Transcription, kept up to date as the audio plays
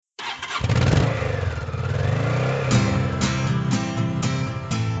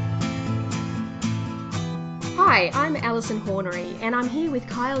Hi, I'm Alison Hornery, and I'm here with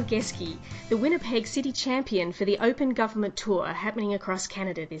Kyle Geske, the Winnipeg City Champion for the Open Government Tour happening across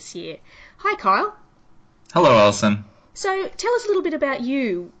Canada this year. Hi, Kyle. Hello, Alison. So, tell us a little bit about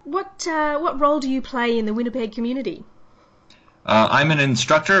you. What role do you play in the Winnipeg community? I'm an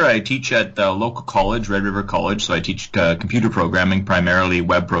instructor. I teach at the local college, Red River College, so I teach computer programming, primarily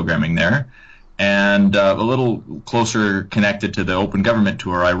web programming there. And a little closer connected to the Open Government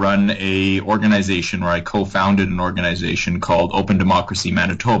Tour, I run a organization, or I co-founded an organization called Open Democracy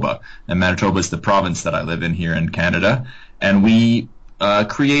Manitoba. And Manitoba is the province that I live in here in Canada. And we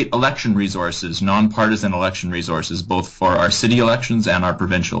create election resources, nonpartisan election resources, both for our city elections and our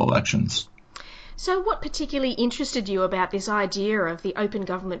provincial elections. So what particularly interested you about this idea of the Open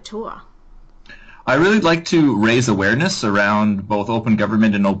Government Tour? I really like to raise awareness around both open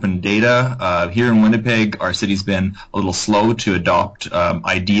government and open data. Here in Winnipeg, our city's been a little slow to adopt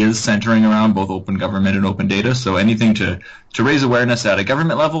ideas centering around both open government and open data, so anything to raise awareness at a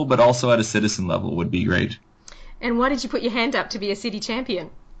government level but also at a citizen level would be great. And why did you put your hand up to be a city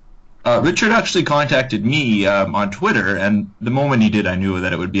champion? Richard actually contacted me on Twitter, and the moment he did, I knew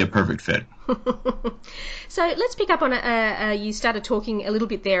that it would be a perfect fit. So let's pick up on you started talking a little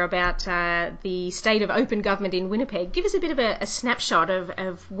bit there about the state of open government in Winnipeg. Give us a bit of a snapshot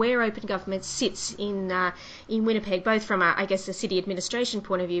of where open government sits in Winnipeg, both from, I guess, the city administration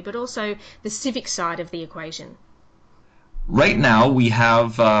point of view, but also the civic side of the equation. Right now, we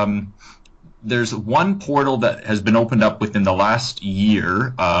have there's one portal that has been opened up within the last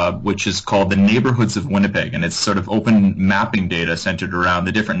year, which is called the Neighborhoods of Winnipeg, and it's sort of open mapping data centered around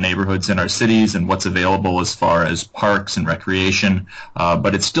the different neighborhoods in our cities and what's available as far as parks and recreation,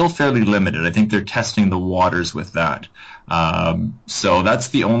 but it's still fairly limited. I think they're testing the waters with that. So that's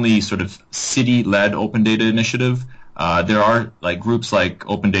the only sort of city-led open data initiative. There are groups like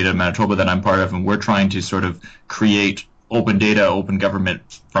Open Data Manitoba that I'm part of, and we're trying to sort of create open data, open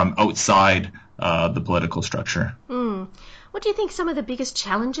government from outside the political structure. What do you think some of the biggest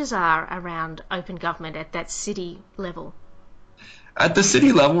challenges are around open government at that city level? At the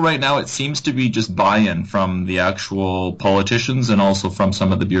city level right now, it seems to be just buy-in from the actual politicians and also from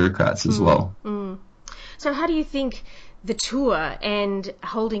some of the bureaucrats as well. So how do you think the tour and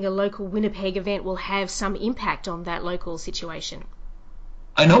holding a local Winnipeg event will have some impact on that local situation?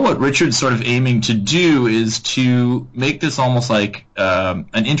 I know what Richard's sort of aiming to do is to make this almost like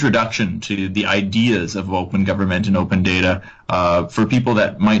an introduction to the ideas of open government and open data for people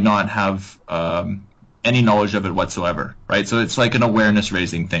that might not have any knowledge of it whatsoever, right? So it's like an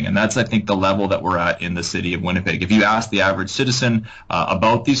awareness-raising thing, and that's, I think, the level that we're at in the city of Winnipeg. If you ask the average citizen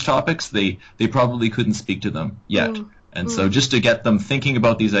about these topics, they probably couldn't speak to them yet. And so just to get them thinking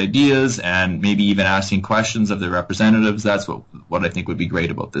about these ideas and maybe even asking questions of their representatives, that's what I think would be great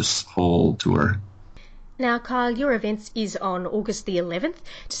about this whole tour. Now, Kyle, your event is on August the 11th.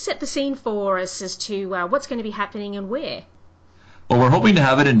 To set the scene for us as to what's going to be happening and where. Well, we're hoping to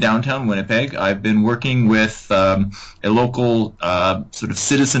have it in downtown Winnipeg. I've been working with a local sort of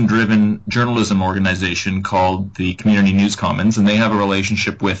citizen-driven journalism organization called the Community News Commons, and they have a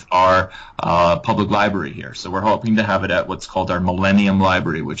relationship with our public library here. So we're hoping to have it at what's called our Millennium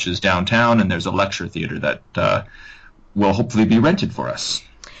Library, which is downtown, and there's a lecture theater that will hopefully be rented for us.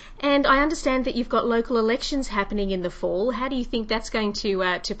 And I understand that you've got local elections happening in the fall. How do you think that's going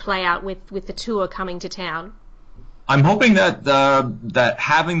to play out with the tour coming to town? I'm hoping that that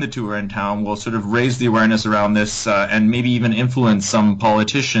having the tour in town will sort of raise the awareness around this and maybe even influence some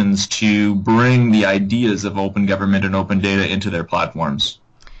politicians to bring the ideas of open government and open data into their platforms.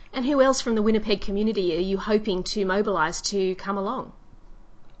 And who else from the Winnipeg community are you hoping to mobilise to come along?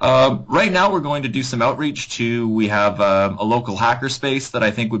 Right now we're going to do some outreach we have a local hackerspace that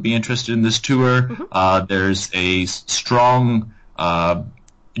I think would be interested in this tour. There's a strong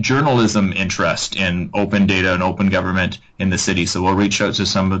journalism interest in open data and open government in the city, so we'll reach out to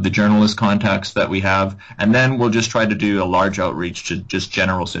some of the journalist contacts that we have, and then we'll just try to do a large outreach to just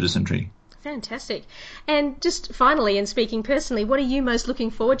general citizenry. Fantastic. And just finally, and speaking personally, what are you most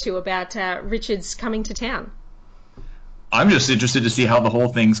looking forward to about Richard's coming to town? I'm just interested to see how the whole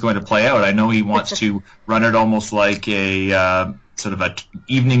thing's going to play out. I know he wants to run it almost like a sort of an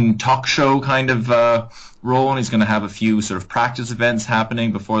evening talk show kind of role, and he's going to have a few sort of practice events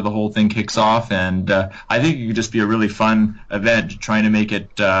happening before the whole thing kicks off. And I think it could just be a really fun event, trying to make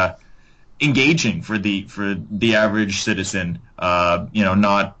it engaging for the average citizen.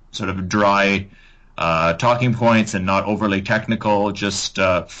 Not sort of dry talking points and not overly technical, just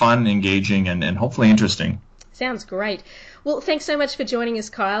fun, engaging, and hopefully interesting. Sounds great. Well, thanks so much for joining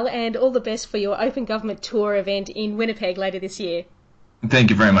us, Kyle, and all the best for your Open Government Tour event in Winnipeg later this year. Thank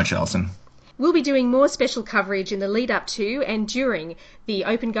you very much, Alison. We'll be doing more special coverage in the lead up to and during the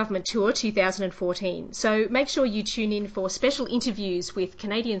Open Government Tour 2014. So make sure you tune in for special interviews with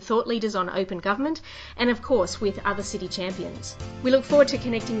Canadian thought leaders on open government and, of course, with other city champions. We look forward to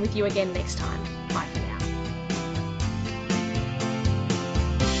connecting with you again next time. Bye for now.